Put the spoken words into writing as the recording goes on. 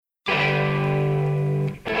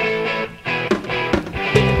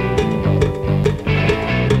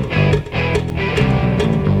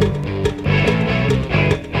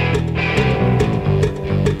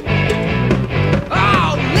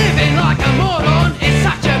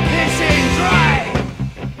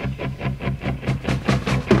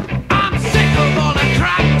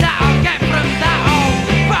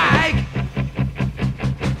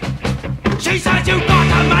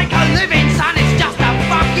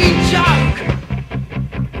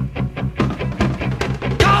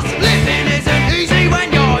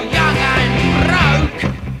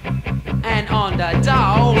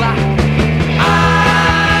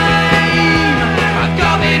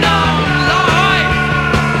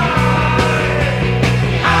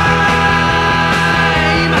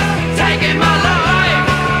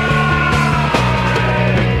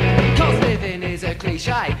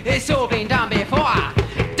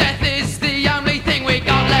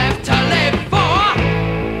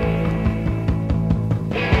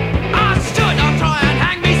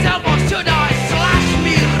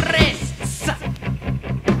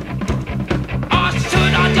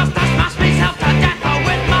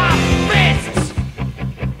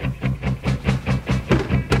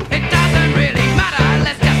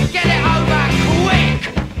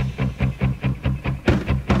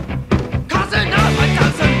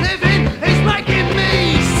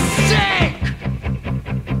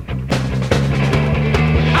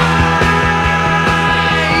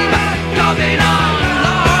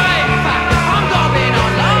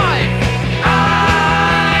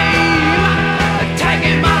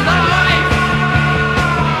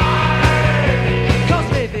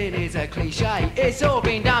it's all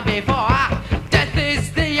been done before. Death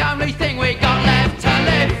is the only thing we got left to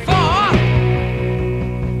live for.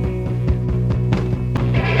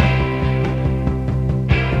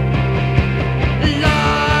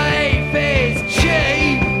 Life is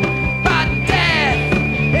cheap, but death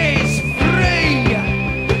is free.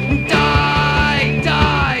 Die,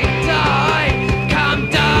 die, die, come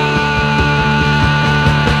die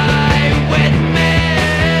with me.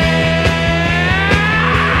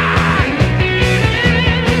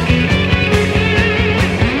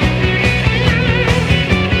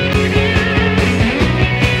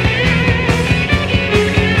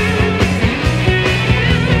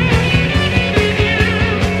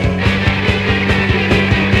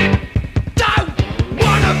 Don't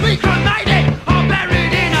wanna be cremated or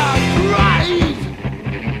buried in a grave.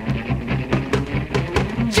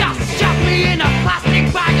 Just shove me in a plastic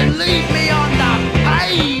bag and leave me on the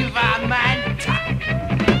pavement.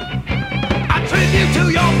 A tribute to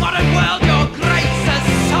your modern world, your great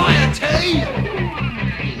society.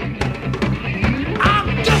 I'm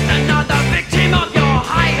just another victim of your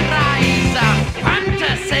high-rise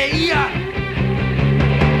fantasy. I'm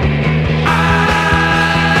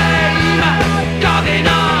going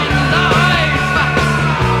on life.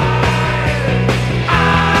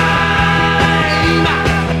 I'm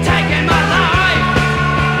taking my life.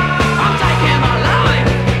 I'm taking my life.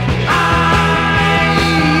 I'm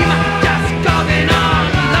just going on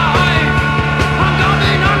life. I'm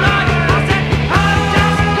going on life. I said I'm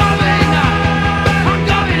just going on. I'm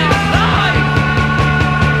going on life.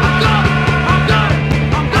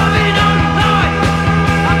 I'm going on life.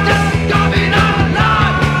 I'm just going on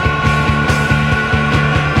life.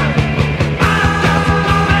 I'm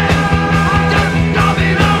just going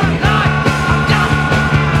on life.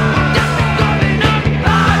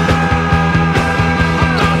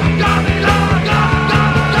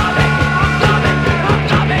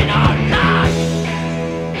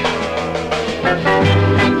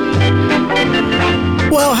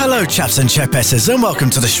 Well, hello, chaps and chapesses, and welcome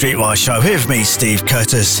to the Streetwise Show here with me, Steve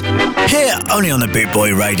Curtis, here only on the Boot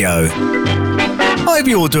Boy Radio. I hope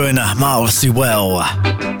you're all doing marvellously well.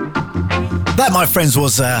 That, my friends,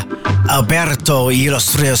 was Alberto y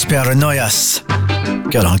los Rios Paranoias.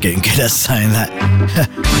 God, I'm getting good at saying that.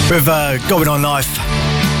 With Going On Life.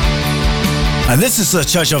 And this is the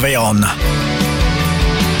Church of Aeon.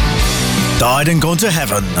 Died and gone to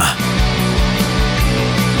heaven.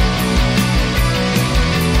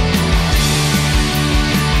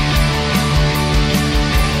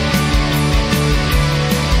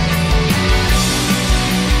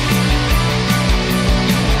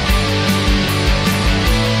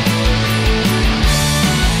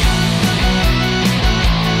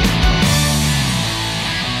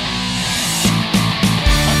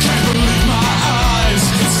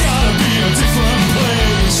 It's gotta be a different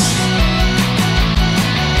place.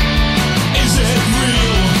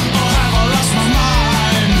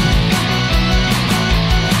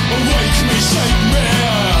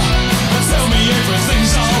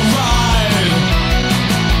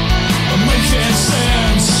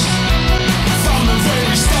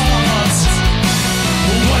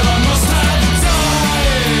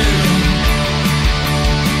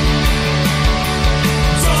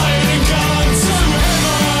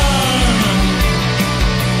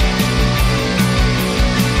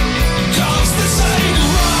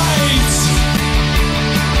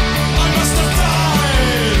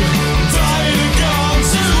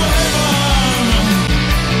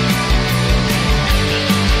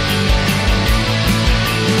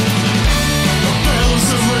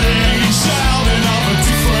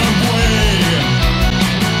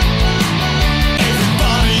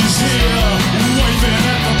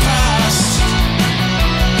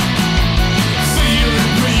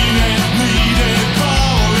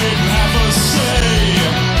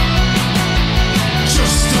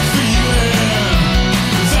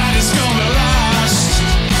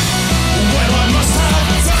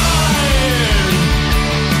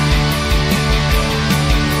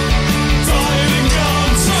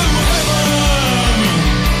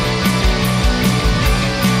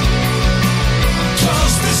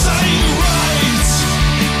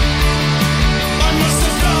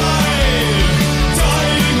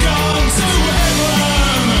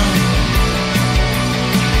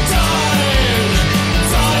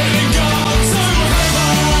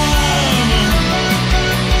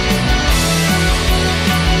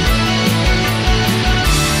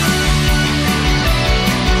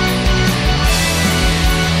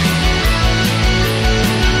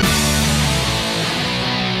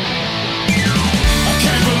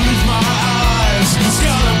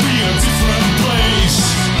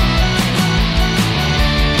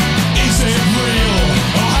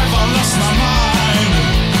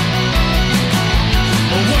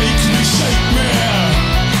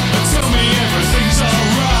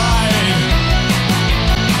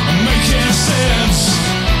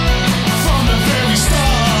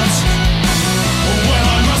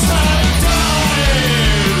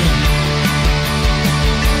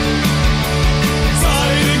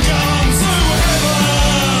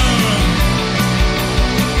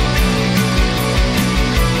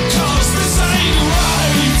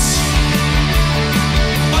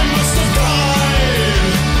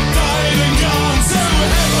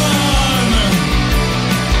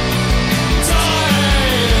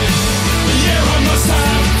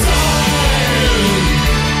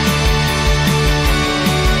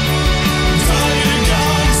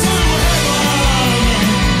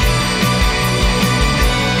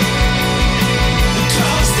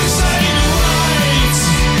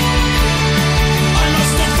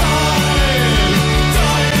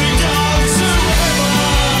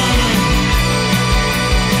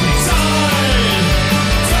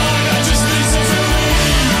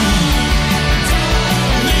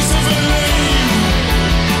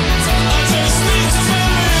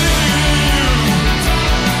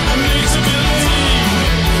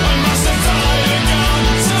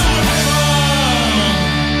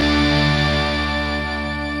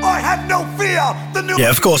 have no fear. The new Yeah,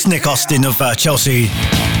 of course, Nick Austin of Chelsea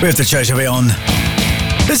with the Church of Eon.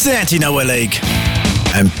 This is the Anti-Nowhere League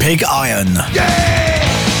and Pig Iron. Yeah!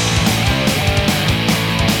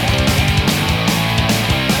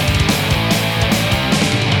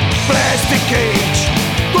 Plastic cage,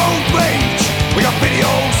 road rage. We got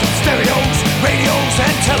videos and stereos, radios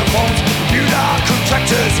and telephones, computer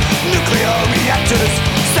contractors, nuclear reactors,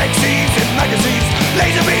 sex scenes in magazines,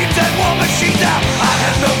 laser beams and war machines. Now I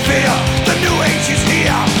have no fear, the new age is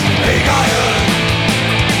here. Pig Iron.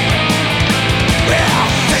 Yeah,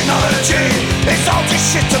 technology, it's all just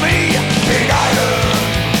shit to me. Pig Iron.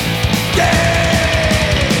 Yeah.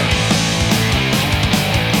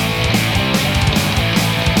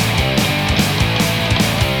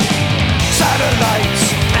 Satellites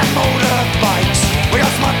and motorbikes. We got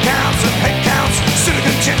smart counts and head counts,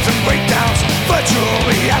 silicon chips and breakdowns. Virtual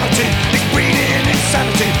reality is breeding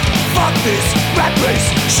insanity. Fuck this rat race,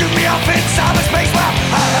 shoot me off in cyberspace. Well,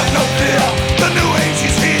 I have no fear, the new age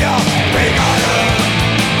is here. Pig Iron.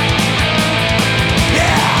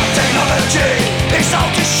 Yeah, technology, it's all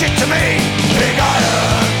just shit to me. Pig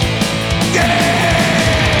Iron. Yeah.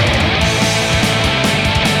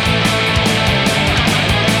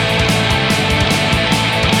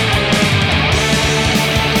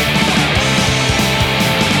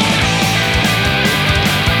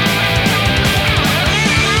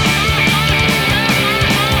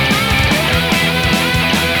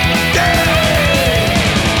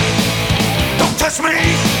 Touch me,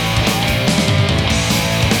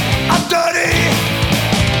 I'm dirty.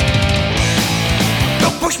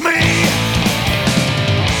 Don't push me,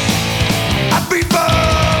 I'm fever.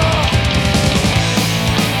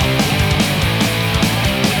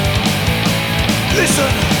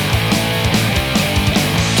 Listen,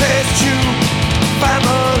 test tube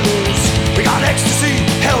families. We got ecstasy,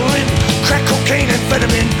 heroin, crack cocaine,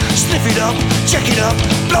 amphetamine. Sniff it up, check it up,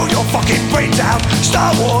 blow your fucking brains out.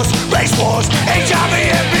 Star Wars, race wars, HIV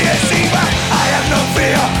and BSC. Well, I have no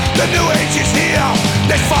fear, the new age is here.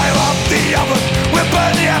 Let's fire up the oven, we'll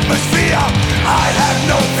burn the atmosphere. I have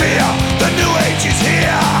no fear, the new age is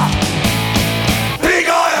here. Pig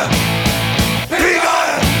Iron, Pig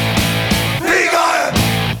Iron, Pig Iron.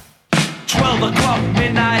 12 o'clock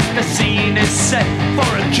midnight, the scene is set for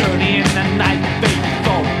a journey in the night they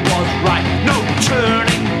thought was right. No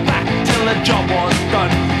turning back till the job was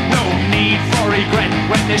done. No need for regret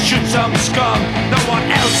when they shoot some scum. No one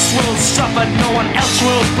else will suffer, no one else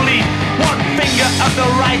will bleed. One finger of the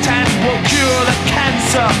right hand will cure the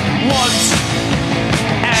cancer once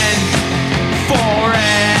and forever.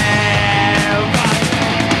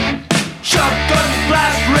 Shotgun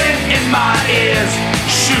blast ring in my ears.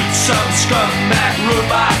 Shoot some scum that rule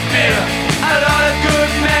my fear. A lot of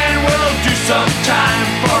good men will do some time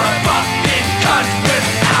for a fucking cunt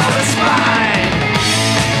without a spine.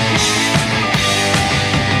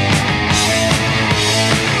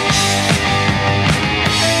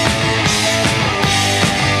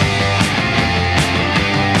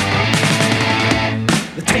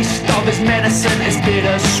 The taste of his medicine is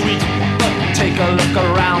bittersweet, but take a look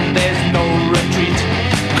around, there's no retreat.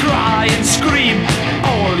 Cry and scream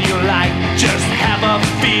all you like, just have a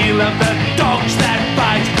feel of the dogs that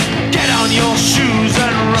bite. Get on your shoes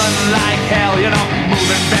and run like hell. You're not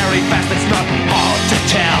moving very fast, it's not hard to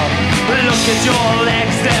tell. Look at your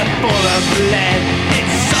legs, they're full of lead.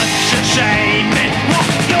 It's such a shame it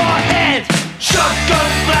whooped your head.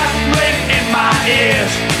 Shotgun blast ring in my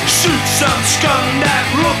ears. Shoot some scum that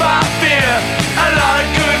rule my fear. A lot of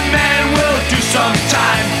good men will do some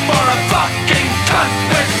time for a fucking cunt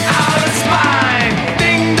without a spine.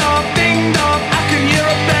 Ding dong, I can hear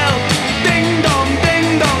a bell. Ding dong,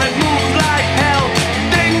 it moves like hell.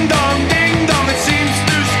 Ding dong, it seems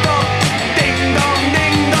to stop. Ding dong,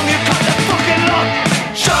 you cut the fucking lock.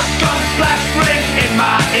 Shotgun blast ring in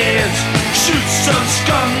my ears. Shoot some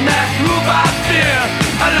scum that rule my fear.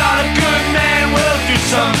 A lot of good men will do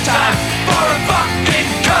some time for a fucking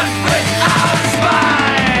cunt without a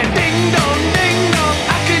spine. Ding dong,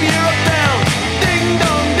 I can hear a bell. Ding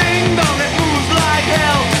dong, it moves like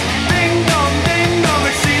hell. Ding dong,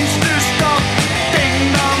 it seems to stop.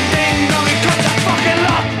 Ding dong, you cut the fucking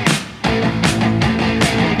lock.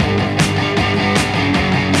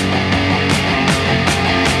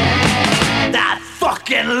 That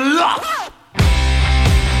fucking lock.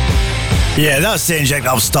 Yeah, that's the Inject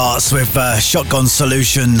Up Starts with Shotgun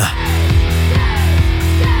Solution.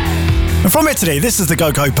 And from Italy, this is the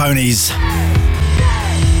Go-Go Ponies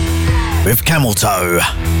with Camel Toe.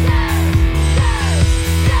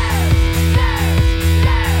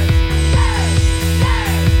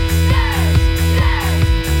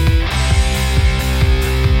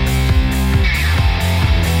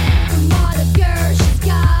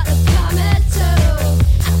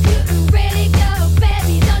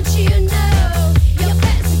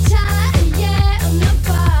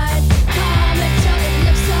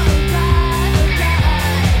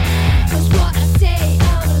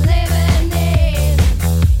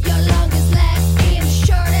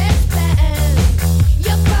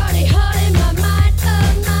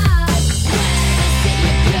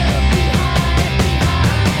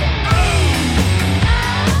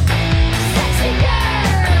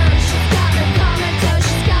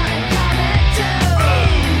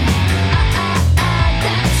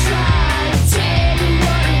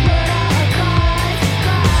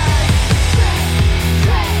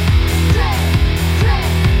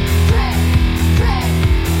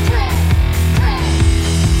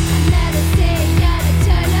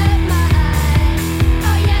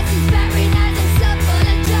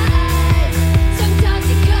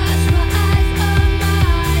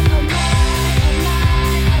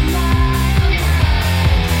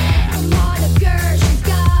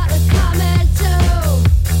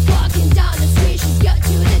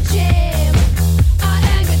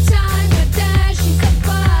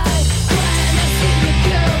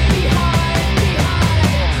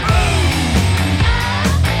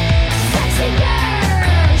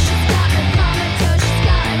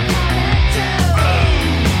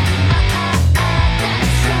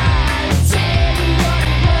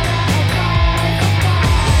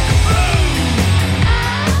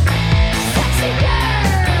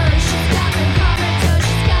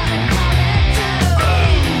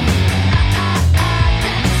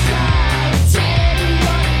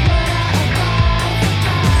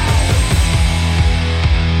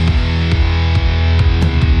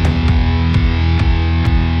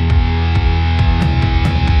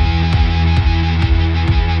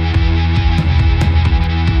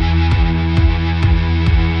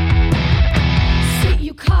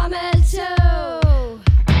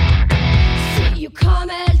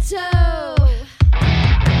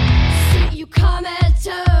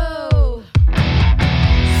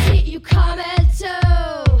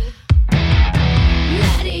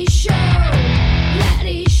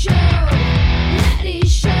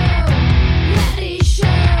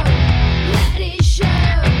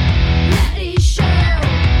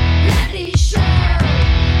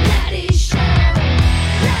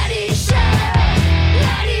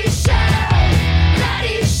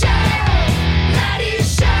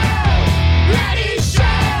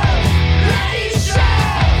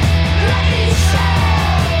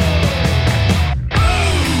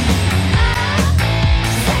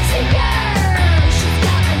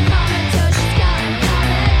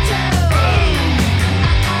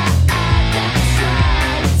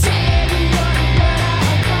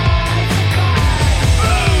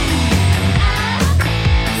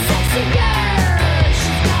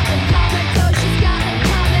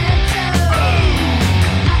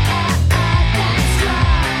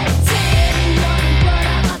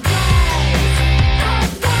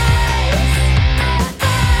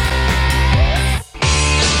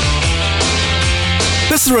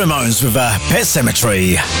 the Ramones with Pet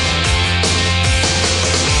Cemetery.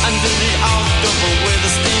 Under the October with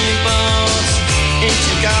the steamboats,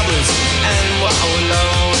 ancient goblins and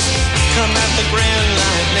wallows come at the grand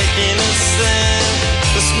light making a sound.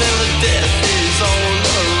 The smell of death is all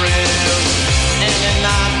around. And at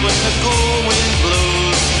night when the cold wind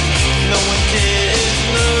blows, no one cares,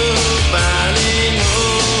 nobody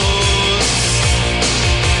knows.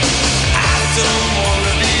 I don't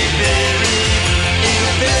wanna be buried in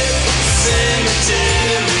a pet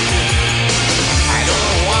cemetery. I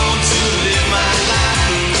don't want to live my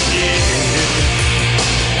life again.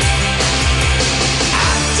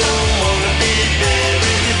 I don't wanna be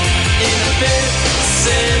buried in a pet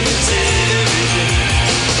cemetery.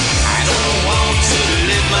 I don't want to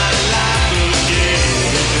live my life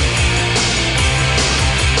again.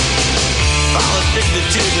 Fall addicted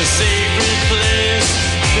to the sacred place.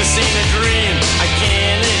 This ain't a dream, I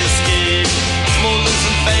can't escape. Molders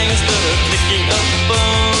and fangs that are picking up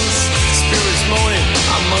bones. Spirits moaning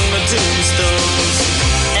among the tombstones.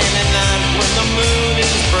 And at night when the moon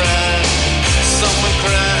is bright, someone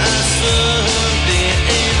cries, something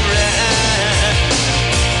ain't right.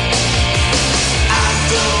 I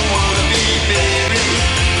don't wanna be buried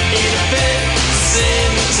in a pet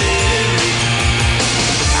cemetery.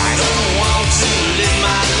 I don't want to live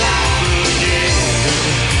my life again.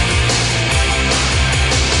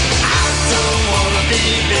 I don't wanna be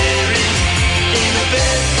buried in a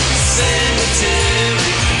pet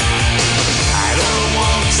cemetery. I don't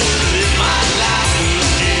want to live my life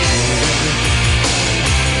again.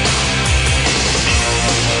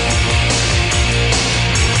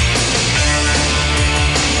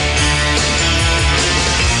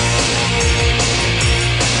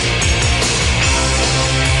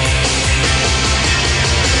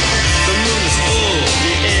 The moon is full,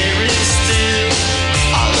 the air is still.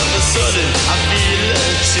 All of a sudden, I feel a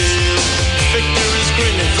chill. Victor is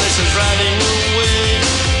grinning, flesh is riding away.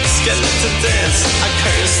 Skeleton dance, I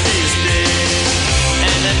curse these days.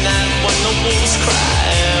 And at night when the wolves cry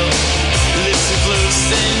out, listen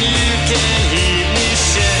close and you can hear me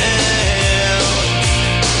shout.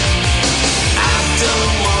 I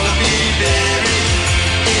don't wanna be buried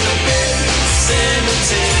in a pet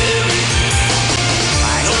cemetery.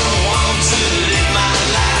 I don't want to live my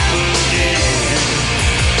life again.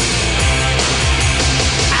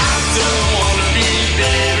 I don't wanna be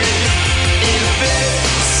buried in a pet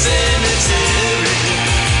cemetery.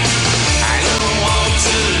 I don't want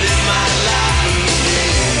to live my life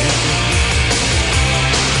again.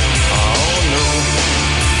 Oh no.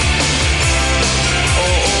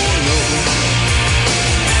 Oh no.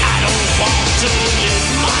 I don't want to live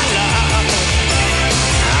my life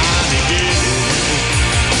again.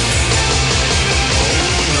 Oh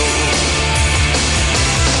no.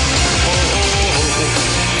 Oh,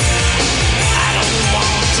 I don't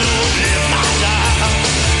want to live my life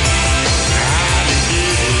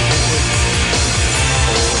again.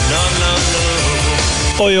 Oh no, no, no.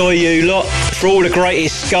 Oi, oi, you lot. For all the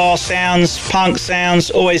greatest ska sounds, punk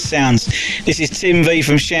sounds, always sounds. This is Tim V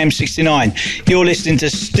from Sham 69. You're listening to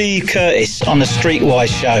Steve Curtis on the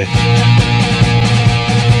Streetwise Show.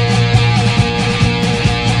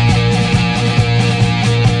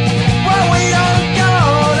 Well, we don't go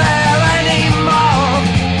there anymore.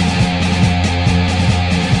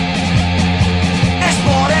 It's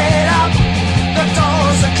boarded up, the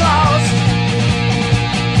doors are closed.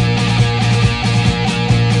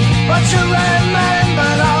 But you remember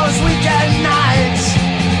those weekend nights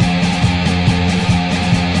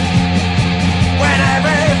when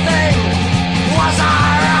everything was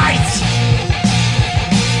alright.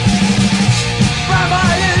 Remember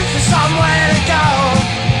you for somewhere to go.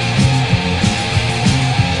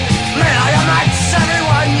 Meet all your mates,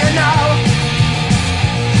 everyone you know.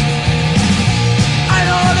 And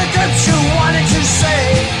all the groups you wanted to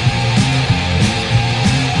see.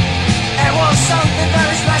 It was something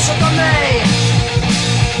very special for me.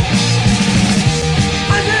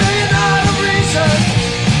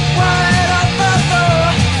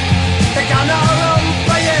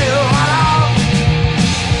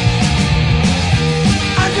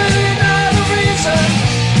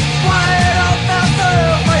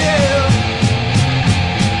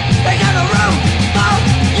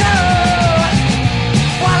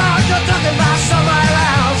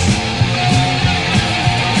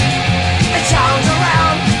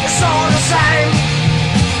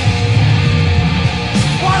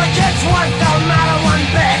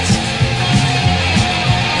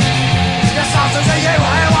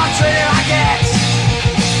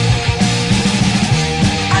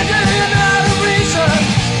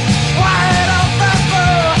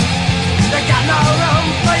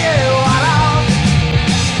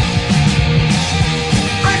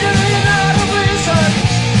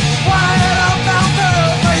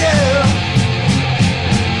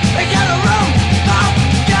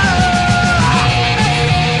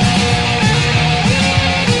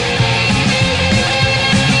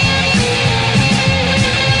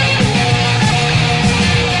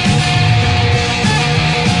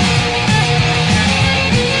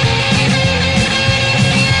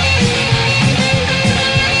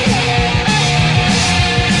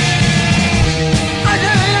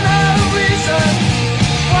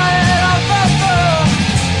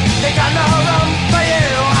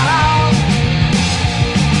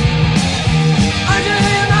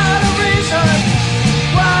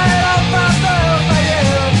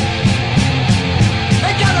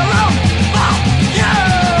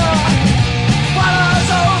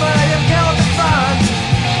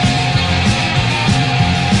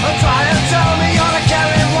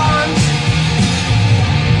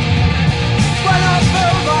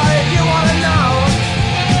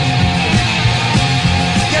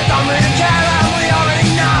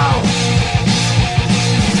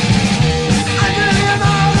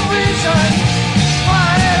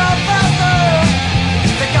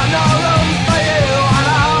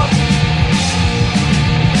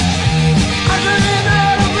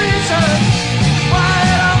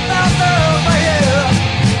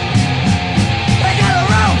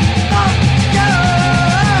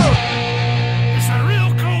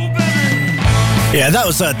 Yeah, that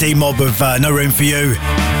was D-Mob with No Room For You.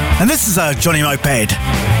 And this is Johnny Moped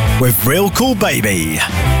with Real Cool Baby.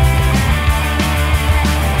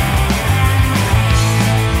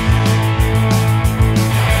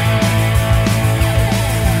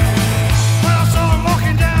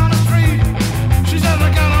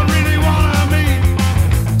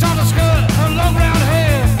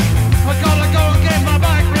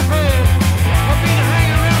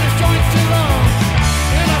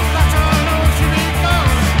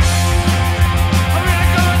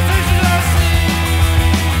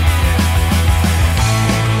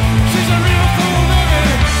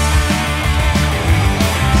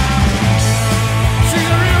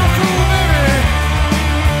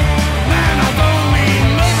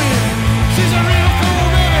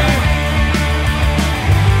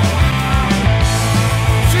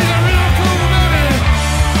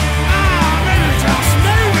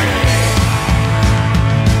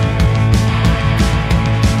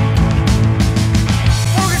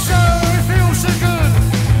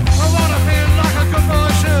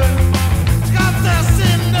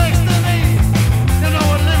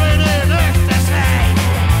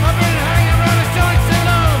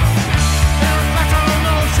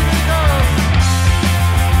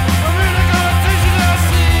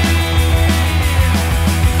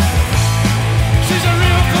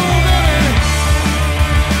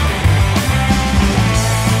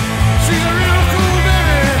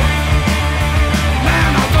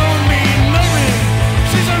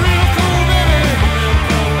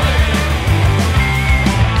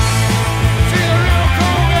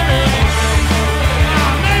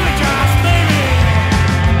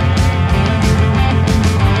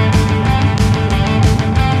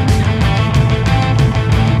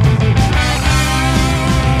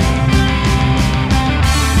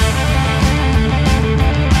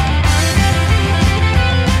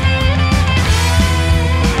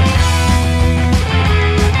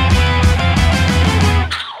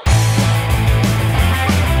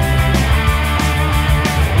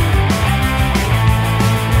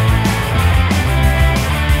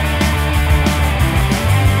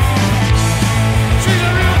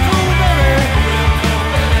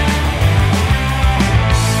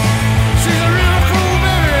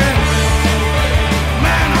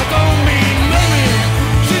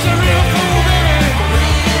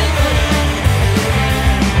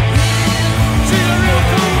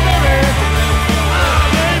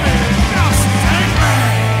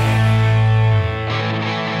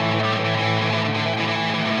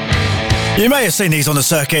 You may have seen these on the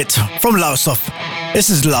circuit from Lowestoft. This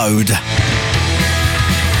is Load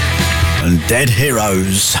and Dead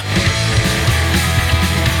Heroes.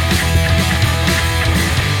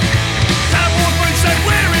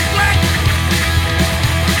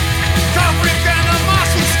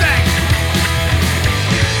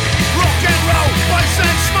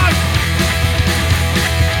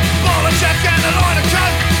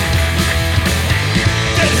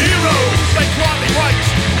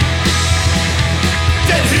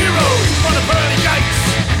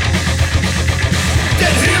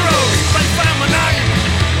 Dead heroes, they found my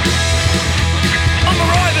name.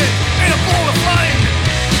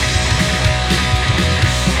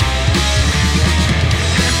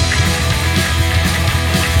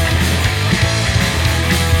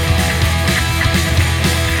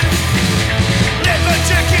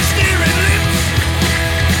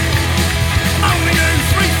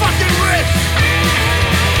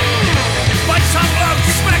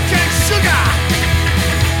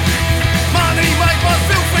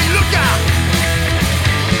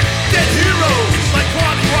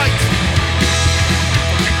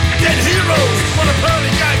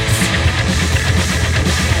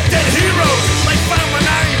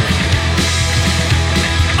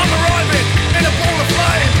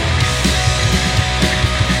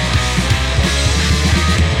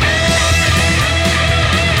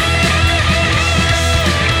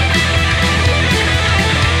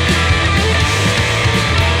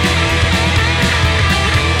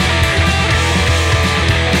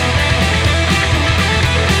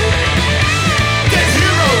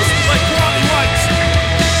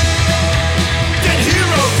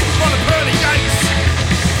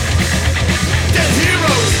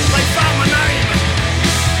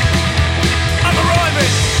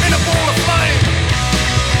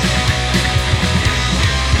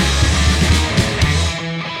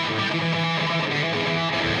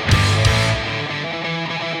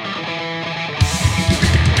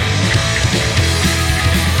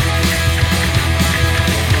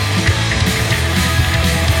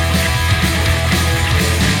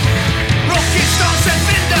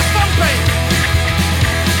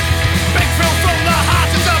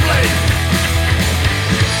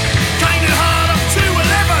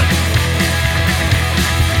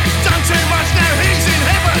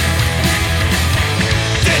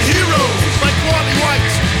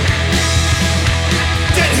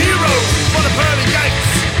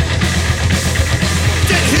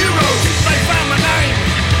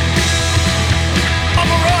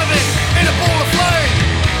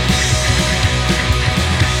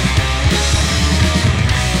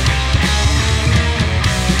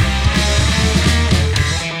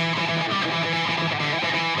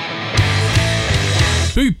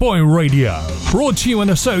 Bootboy Radio, brought to you in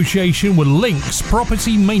association with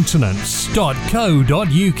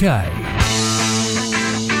linkspropertymaintenance.co.uk.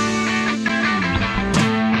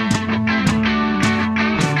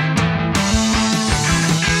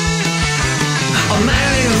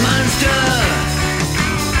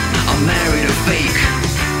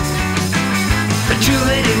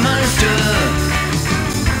 Two-headed monster,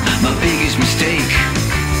 my biggest mistake.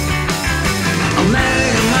 I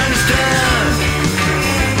married a monster,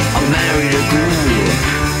 I married a ghoul,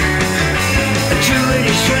 a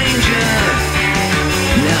two-headed stranger,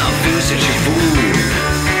 now I feel such a fool.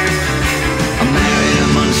 I married a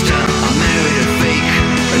monster, I married a fake,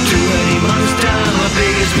 a two-headed monster, my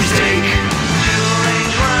biggest mistake.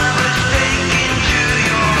 Two-headed drivers take into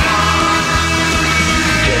your heart,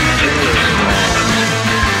 just do it.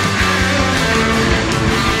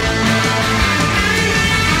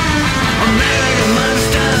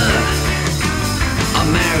 I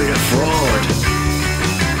married a fraud,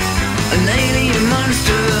 an alien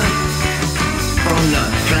monster from the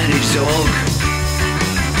planet Zog.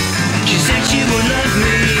 She said she would love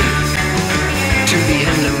me to the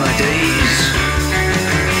end of my days,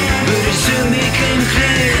 but it soon became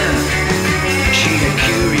clear she had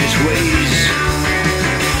curious ways.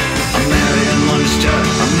 I married a monster,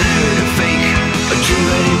 I married a fake, a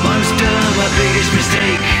two-headed monster, my biggest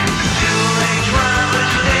mistake. Two-headed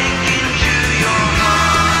drivers take into your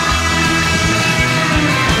heart.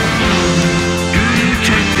 Do you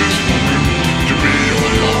take this woman to be your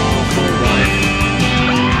lawful wife?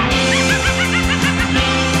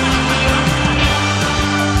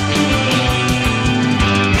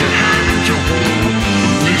 To hand your home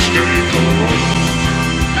this day for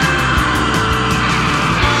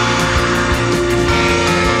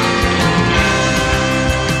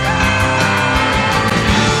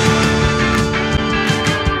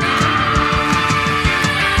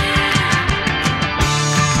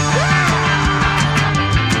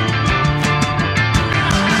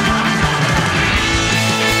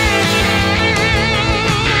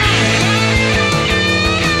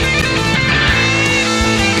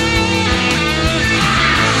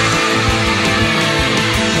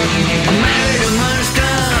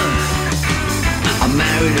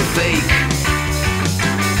fake,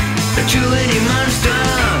 a two-headed monster,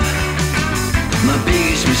 my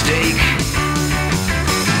biggest mistake.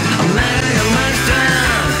 I married a monster,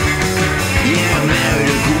 yeah, I married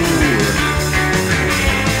a ghoul,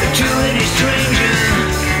 a two-headed stranger,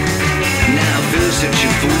 now I feel such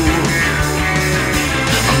a fool.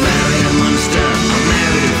 I married a monster, I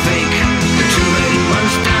married a fake, a two-headed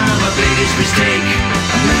monster, my biggest mistake.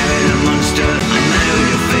 I married a monster, I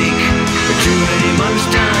married a fake, a two-headed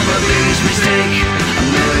monster, my biggest mistake. I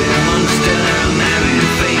married a monster, I married a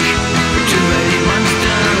fake, a two-headed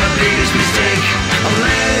monster, my biggest mistake. I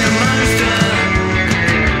married a monster,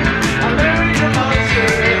 I married a monster,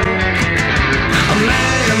 I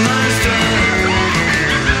married a monster,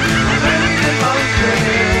 I married a monster.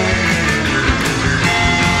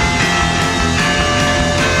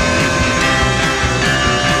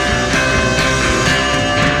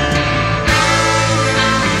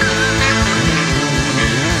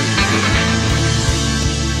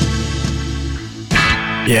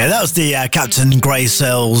 Yeah, that was the Captain Grey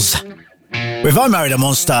Cells with I Married a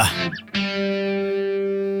Monster.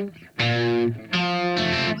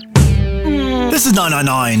 This is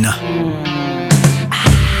 999.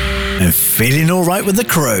 And feeling alright with the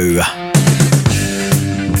crew.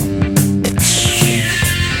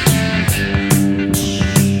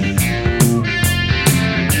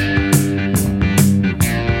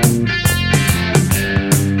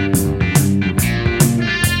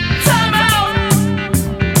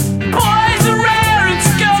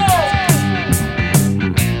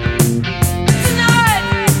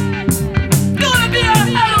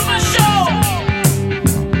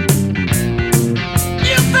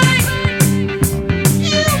 You think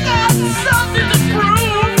you got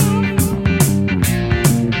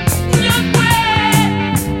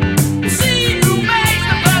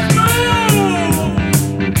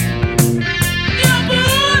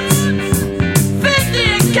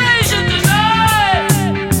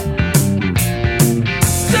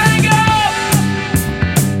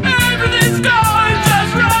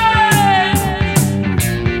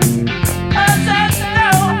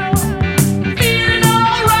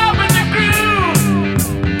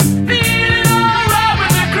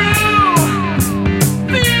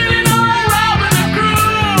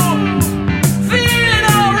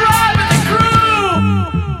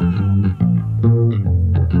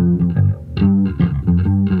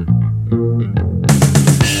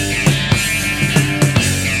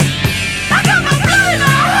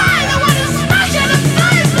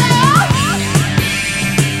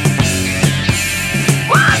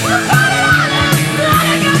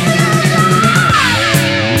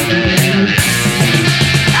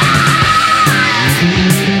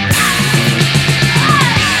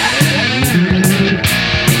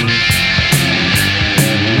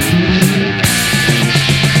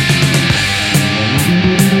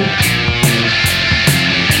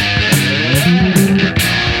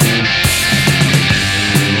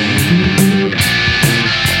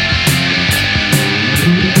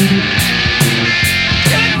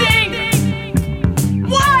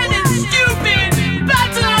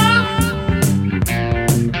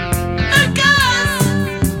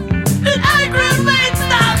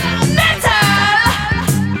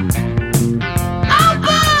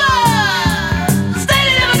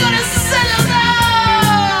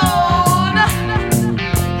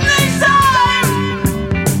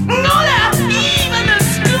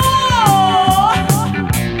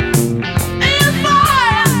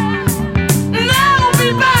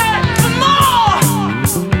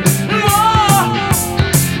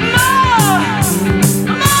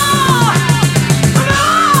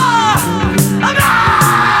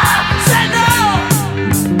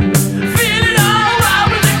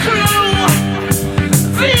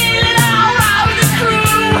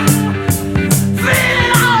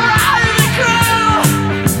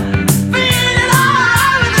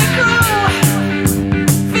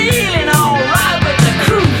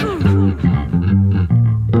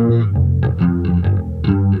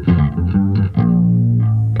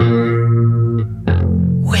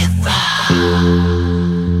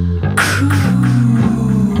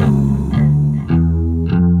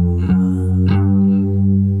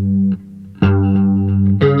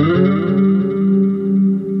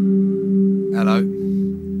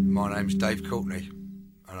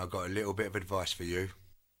little bit of advice for you.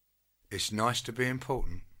 It's nice to be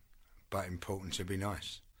important, but important to be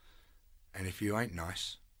nice. And if you ain't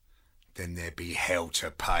nice, then there be hell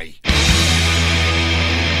to pay.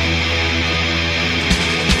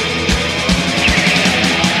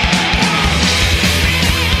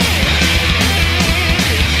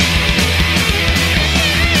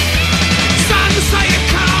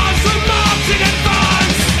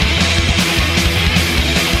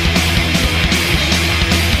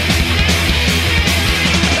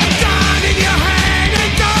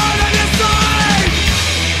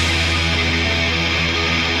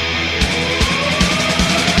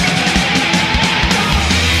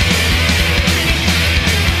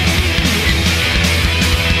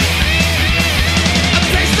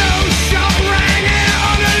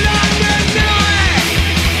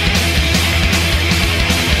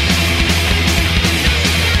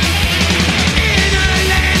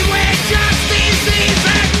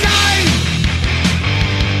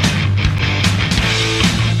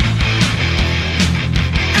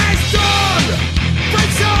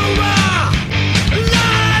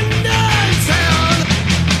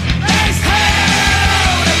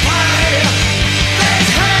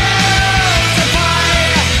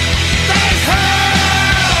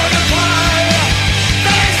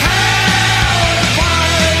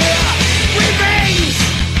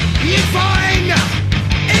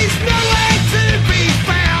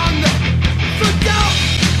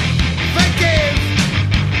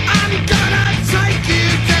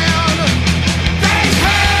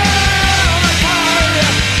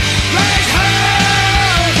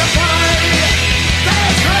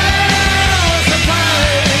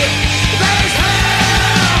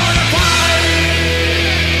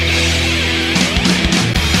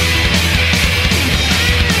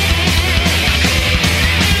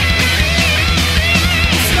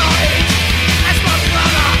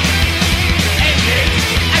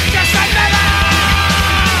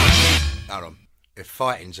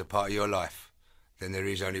 Fighting's a part of your life, then there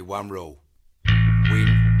is only one rule: win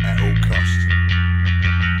at all costs.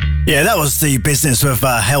 Yeah, that was the business with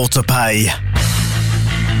Hell to Pay.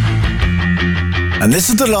 And this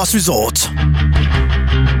is The Last Resort.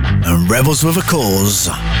 And Rebels with a Cause.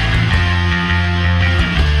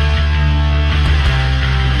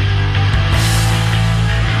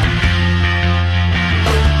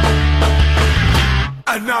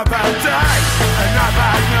 Another day,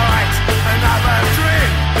 another night, another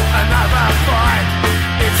dream, another fight.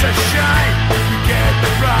 It's a shame we get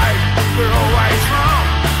the right. We're always wrong,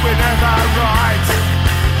 we're never right.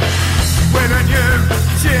 When a new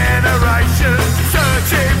generation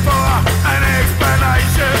searching for an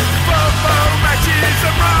explanation, football matches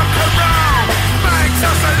and rock and roll makes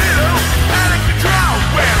us a little out of control.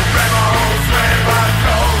 We're rebels, we're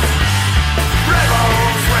rebels,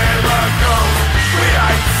 rebels, we're rebels. We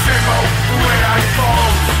ain't simple, we ain't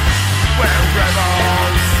fools. We're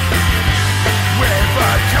rebels, we're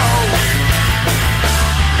the cold.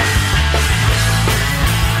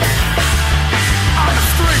 On the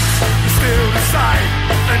streets, it's still the same.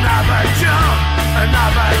 Another jump,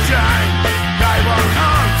 another game. They won't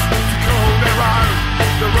hunt to call their own.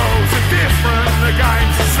 The rules are different, the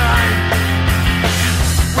game's the same.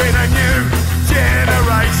 With a new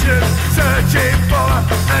generation searching for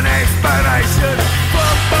an explanation.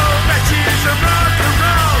 Football matches and rock and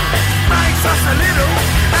roll makes us a little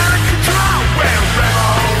out of control. We're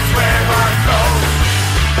rebels, we're rebels,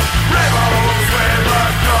 rebels, we're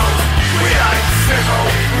rebels. We ain't civil,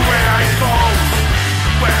 we ain't fools.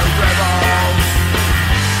 We're rebels,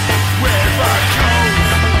 we're rebels.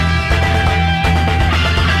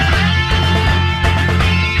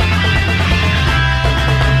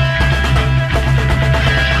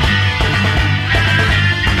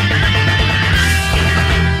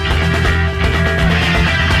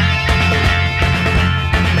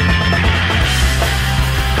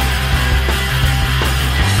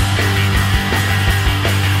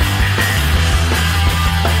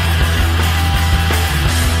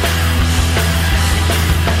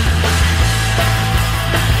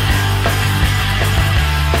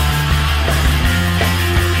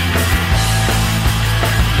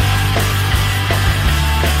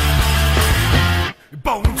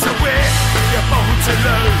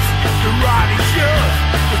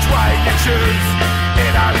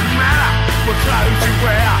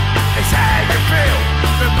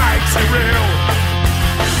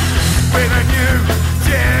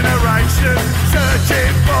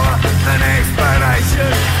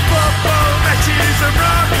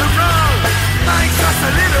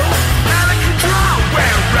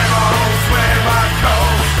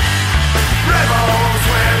 Rebels,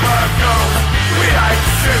 we're the ghosts. We ain't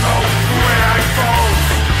civil.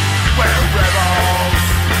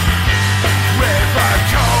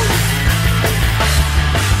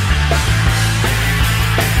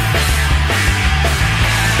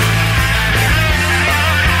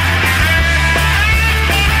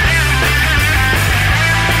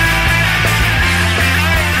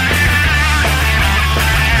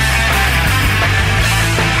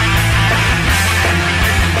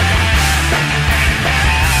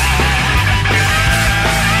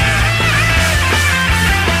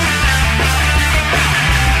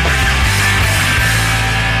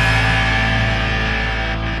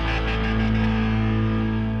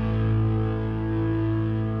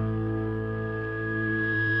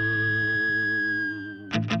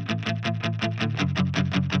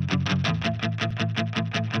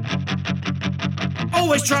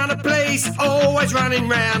 Always trying to please, always running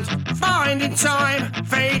round. Finding time,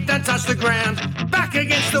 feet don't touch the ground. Back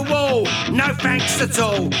against the wall, no thanks at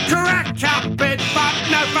all. Crack up bed, but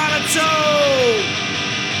no fun at all.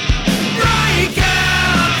 Break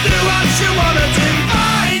out, do what you wanna do.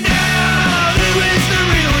 Find out who is the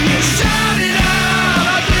real you. Shout it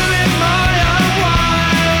out, I'll do it my own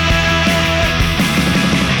way.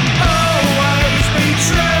 Always be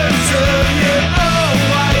true to you.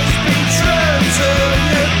 Always be true to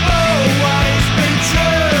you. Always be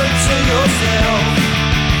true to yourself.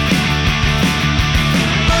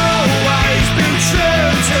 Always be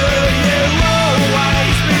true to you.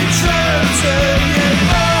 Always be true to you.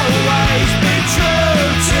 Always be true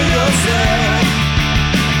to yourself.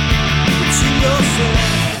 To yourself.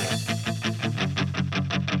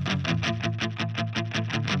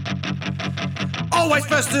 Always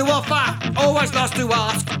first to offer, always last to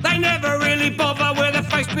ask. They never really bother with a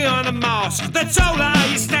face behind a mask. The taller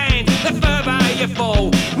you stand, the further you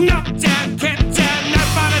fall. Knocked down, kept down, no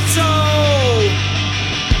fun at all.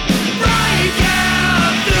 Break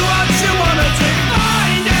out, do what you wanna do.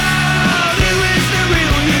 Find out who is the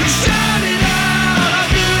real you. Shout it out, I'll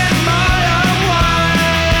do it my own way.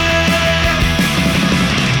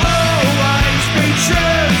 Always be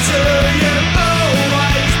true to you.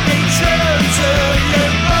 Always be true to you.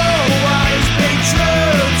 Always be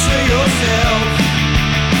true to yourself.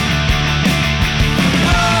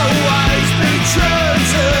 Always be true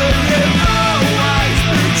to you. Always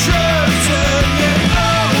be true to you.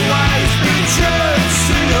 Always be true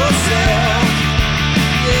to yourself.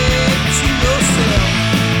 Yeah, to yourself.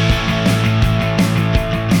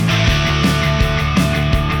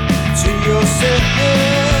 To yourself.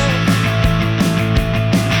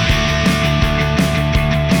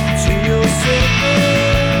 To yourself.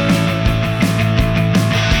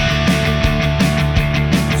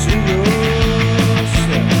 To yourself. To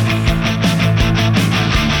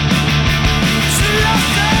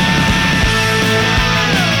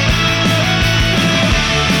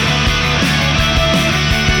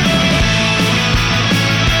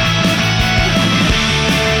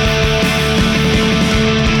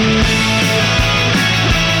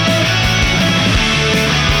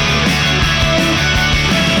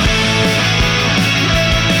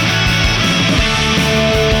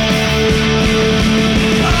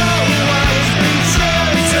always be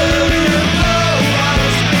true to you.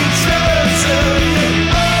 Always be true to you.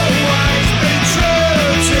 Always be true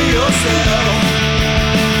to yourself.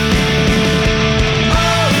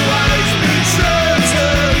 Always be true to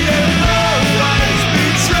you. Always be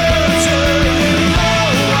true to you.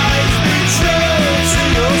 Always be true to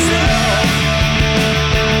yourself.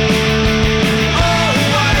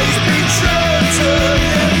 Always be true to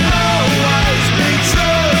you. Always be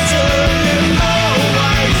true to you.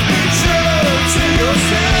 Always be true to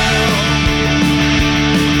yourself.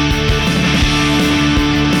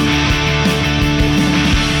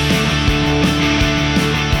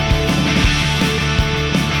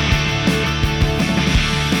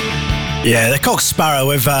 Yeah, the Cock Sparrow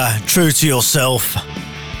with True to Yourself.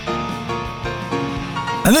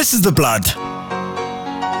 And this is The Blood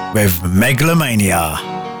with Megalomania.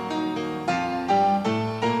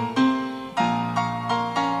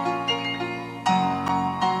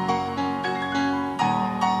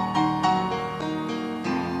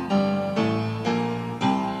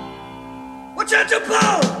 Watch out to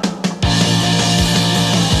blow!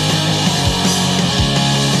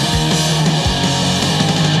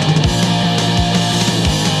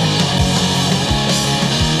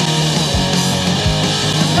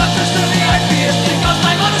 Doctors to the atheist, because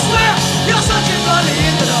I'm gonna swear you're searching bloody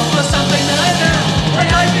in the dark for something that I dare. The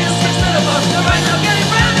atheist thinks that about the right now getting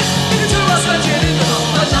branded. You two are searching in the dark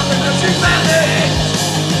for nothing that you found it.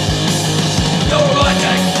 You're right,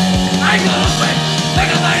 Jack. I ain't gonna wait. Like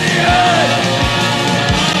a maniac.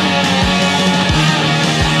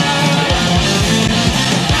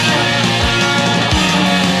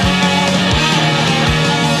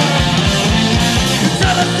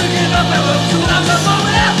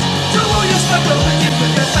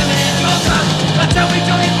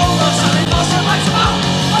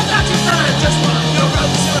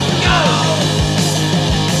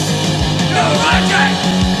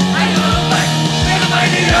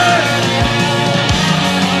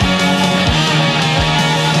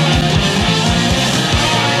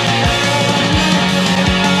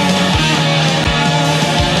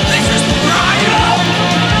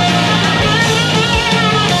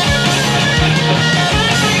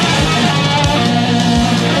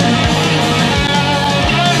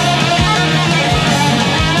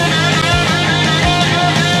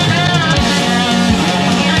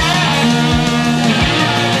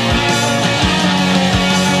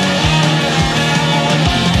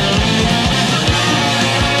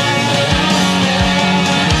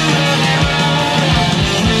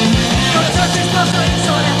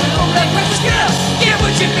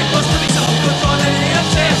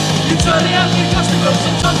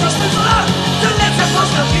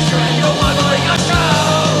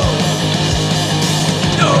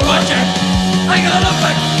 ain't gonna look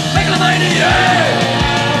back, megalomaniac.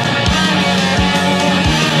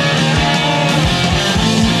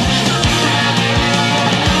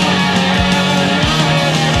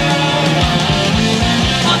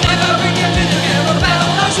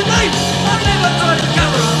 I've never tried to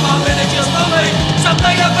cover up my miniatures for me.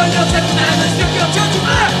 Something happened, you'll take man and strip your children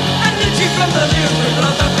back. And lynch you from the newspaper,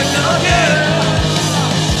 I don't think that I care.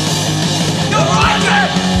 You're right, Jack.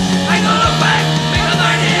 Ain't gonna look back,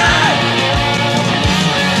 megalomaniac.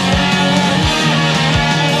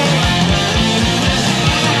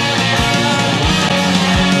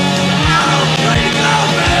 I'm ready to go,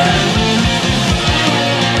 man.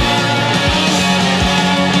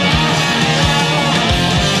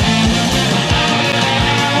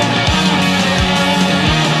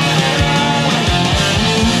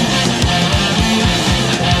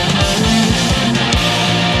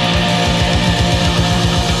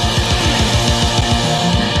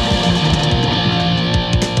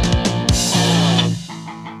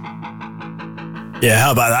 Yeah,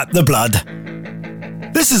 how about that? The Blood.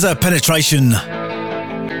 This is a Penetration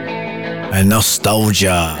and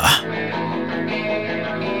Nostalgia.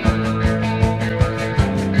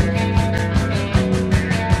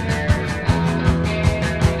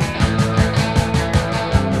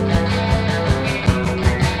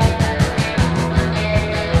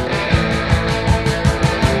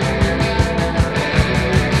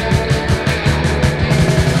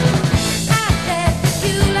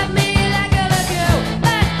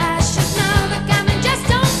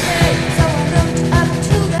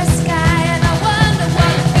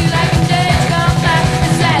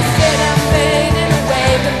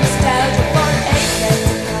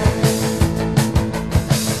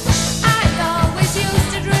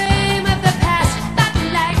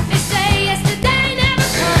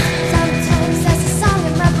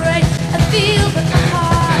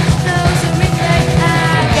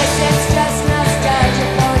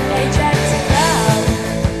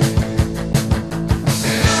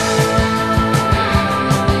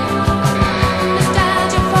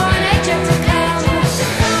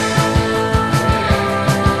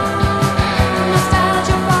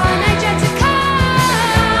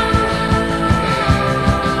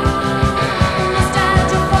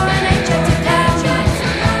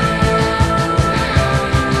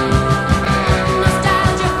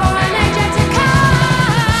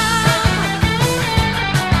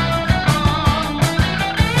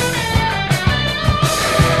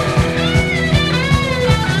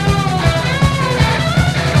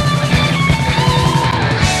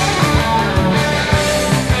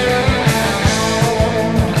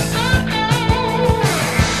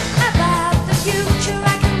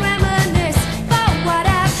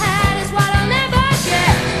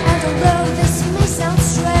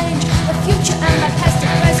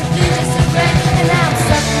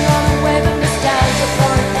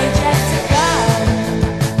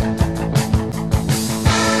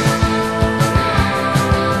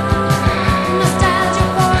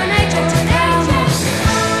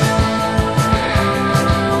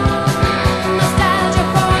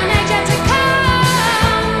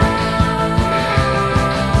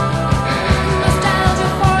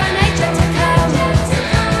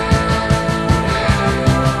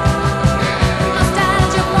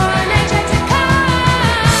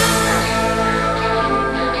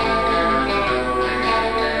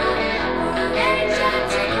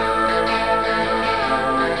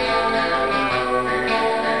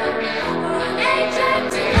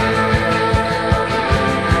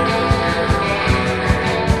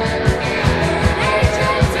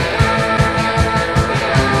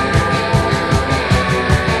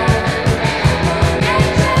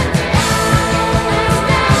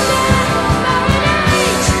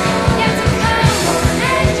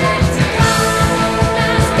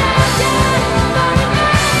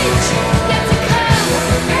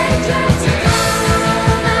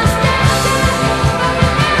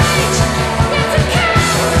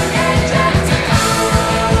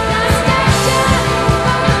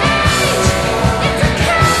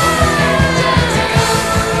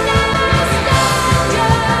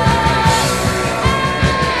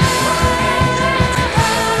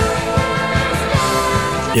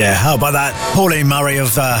 Yeah, how about that? Pauline Murray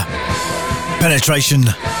of Penetration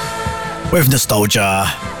with Nostalgia.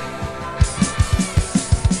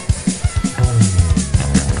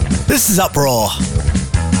 This is Uproar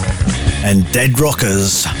and Dead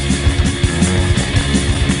Rockers.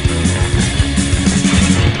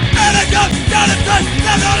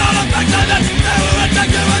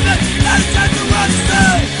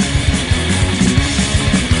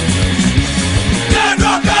 Dead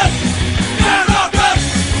Rockers! Dead Rockers!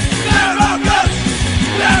 Dead Rockers!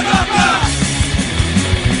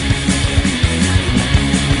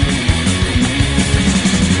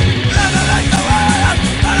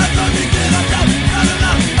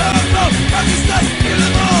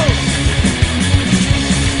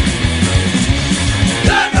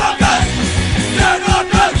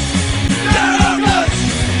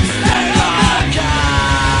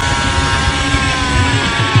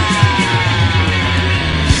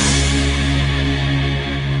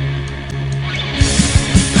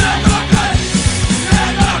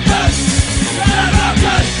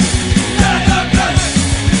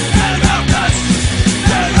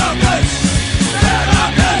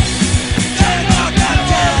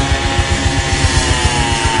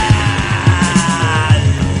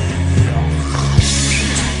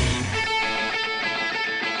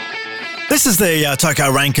 This is the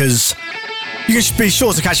Tokyo Rankers. You can be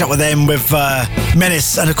sure to catch up with them with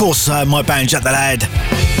Menace and of course my band Jack the Lad.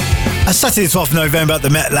 Saturday 12th November at the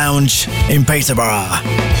Met Lounge in Peterborough.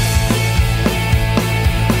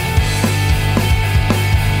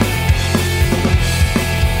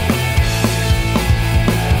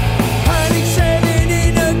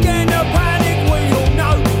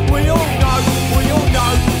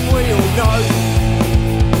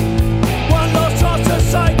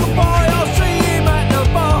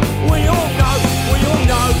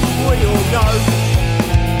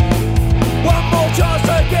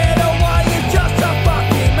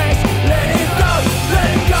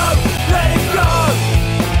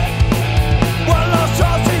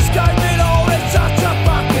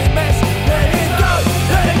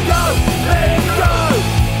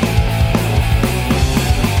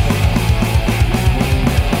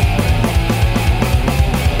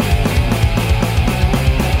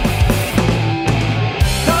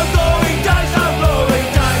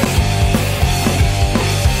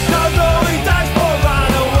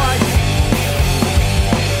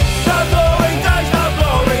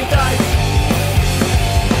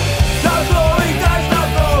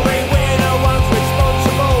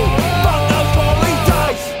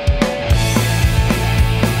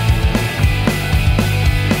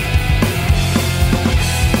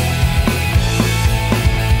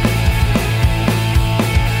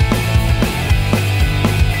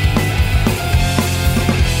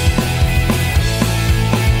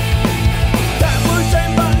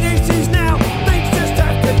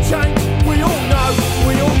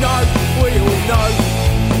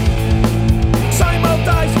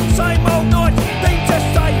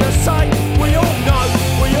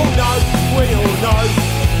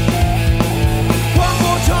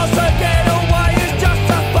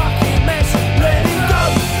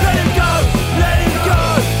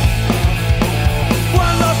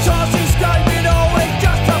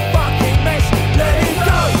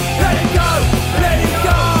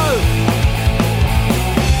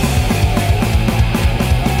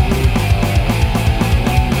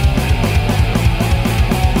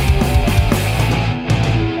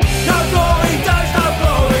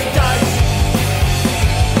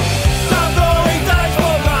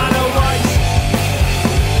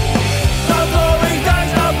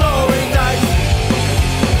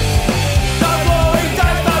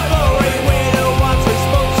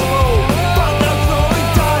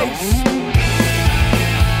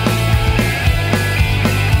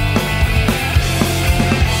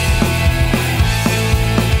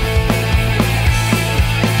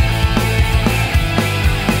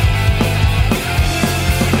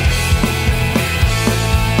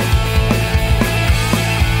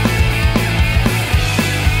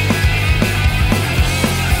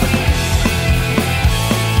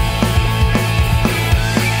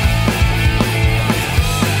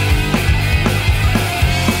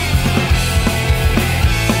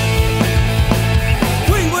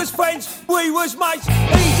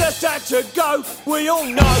 to go. We all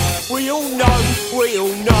know, we all know, we all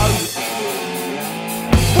know.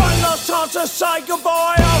 One last chance to say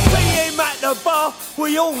goodbye, I'll see him at the bar.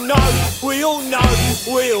 We all know, we all know,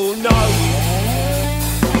 we all know.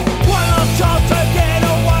 One last chance to get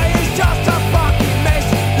away is just a fucking mess.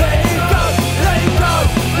 Let it go, let it go,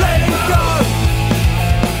 let it go.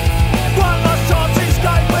 One last chance to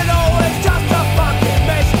escape when all is just a fucking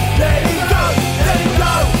mess. Let it go, let it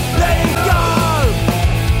go, let it go.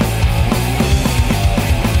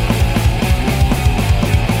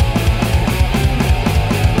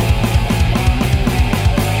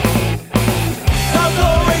 No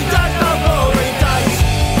glory days, no glory days.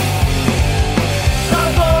 No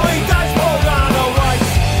glory days for runaways.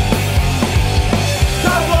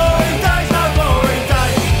 No glory days, no glory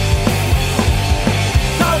days.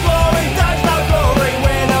 No glory days, no glory.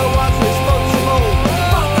 We're the ones responsible.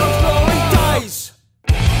 Fuck those glory days.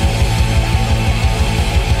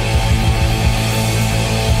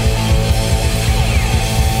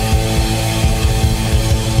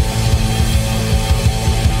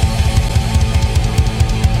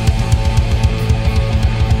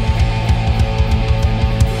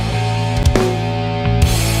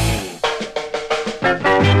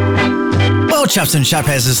 Well, chaps and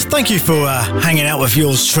chapheads, thank you for hanging out with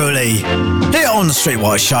yours truly here on the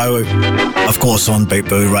Streetwise Show, of course on Beat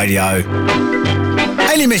Boo Radio.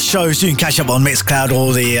 Any missed shows you can catch up on Mixcloud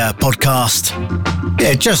or the podcast.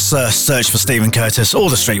 Yeah, just search for Stephen Curtis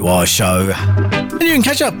or the Streetwise Show, and you can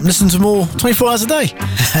catch up and listen to more 24 hours a day.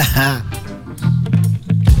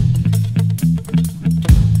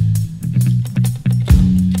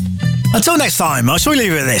 Until next time, I shall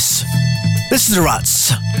leave you with this. This is The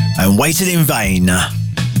Ruts. and waited in vain.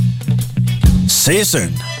 See you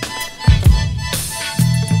soon.